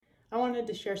I wanted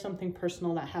to share something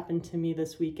personal that happened to me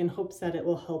this week in hopes that it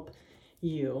will help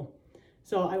you.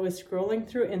 So I was scrolling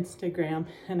through Instagram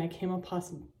and I came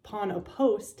upon a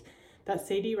post that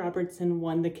Sadie Robertson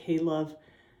won the K-Love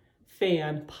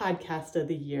Fan Podcast of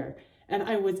the Year. And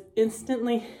I was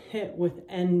instantly hit with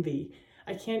envy.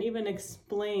 I can't even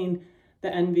explain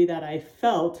the envy that I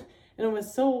felt. And it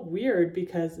was so weird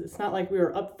because it's not like we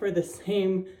were up for the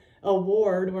same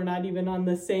award. We're not even on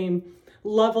the same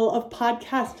level of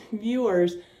podcast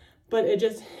viewers, but it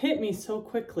just hit me so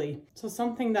quickly. So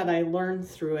something that I learned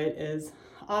through it is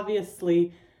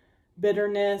obviously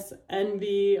bitterness,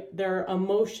 envy, they're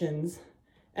emotions,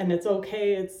 and it's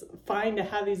okay. It's fine to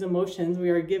have these emotions.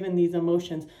 We are given these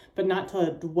emotions, but not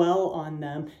to dwell on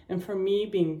them. And for me,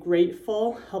 being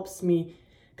grateful helps me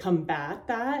combat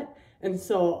that. And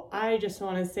so I just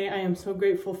want to say I am so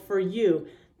grateful for you.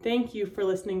 Thank you for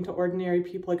listening to Ordinary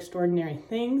People, Extraordinary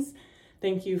Things.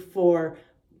 Thank you for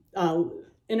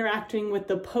interacting with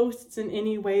the posts in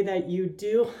any way that you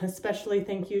do. Especially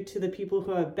thank you to the people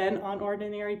who have been on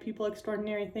Ordinary People,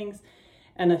 Extraordinary Things.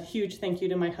 And a huge thank you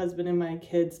to my husband and my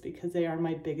kids because they are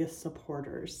my biggest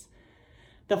supporters.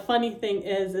 The funny thing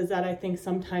is that I think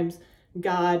sometimes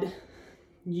God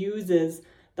uses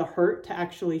the hurt to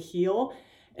actually heal.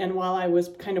 And while I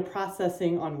was kind of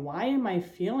processing on why am I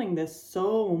feeling this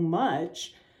so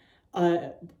much,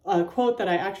 a quote that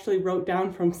I actually wrote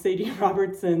down from Sadie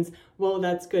Robertson's Whoa,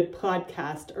 That's Good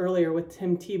podcast earlier with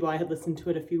Tim Tebow, I had listened to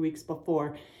it a few weeks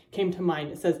before, came to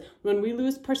mind. It says, when we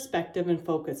lose perspective and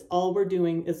focus, all we're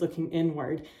doing is looking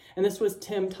inward. And this was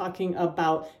Tim talking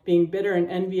about being bitter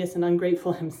and envious and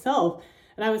ungrateful himself.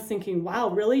 And I was thinking, wow,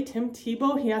 really, Tim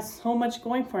Tebow? He has so much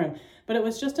going for him. But it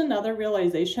was just another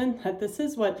realization that this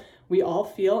is what we all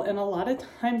feel. And a lot of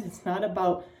times it's not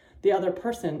about the other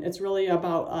person. It's really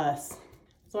about us.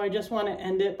 So I just want to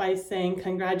end it by saying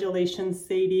congratulations,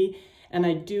 Sadie. And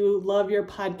I do love your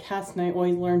podcast and I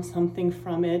always learn something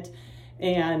from it.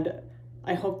 And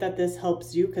I hope that this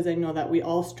helps you because I know that we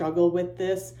all struggle with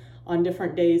this on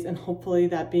different days, and hopefully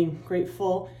that being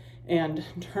grateful and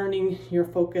turning your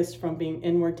focus from being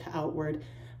inward to outward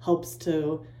helps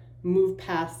to move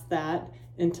past that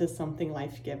into something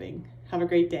life-giving. Have a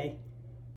great day.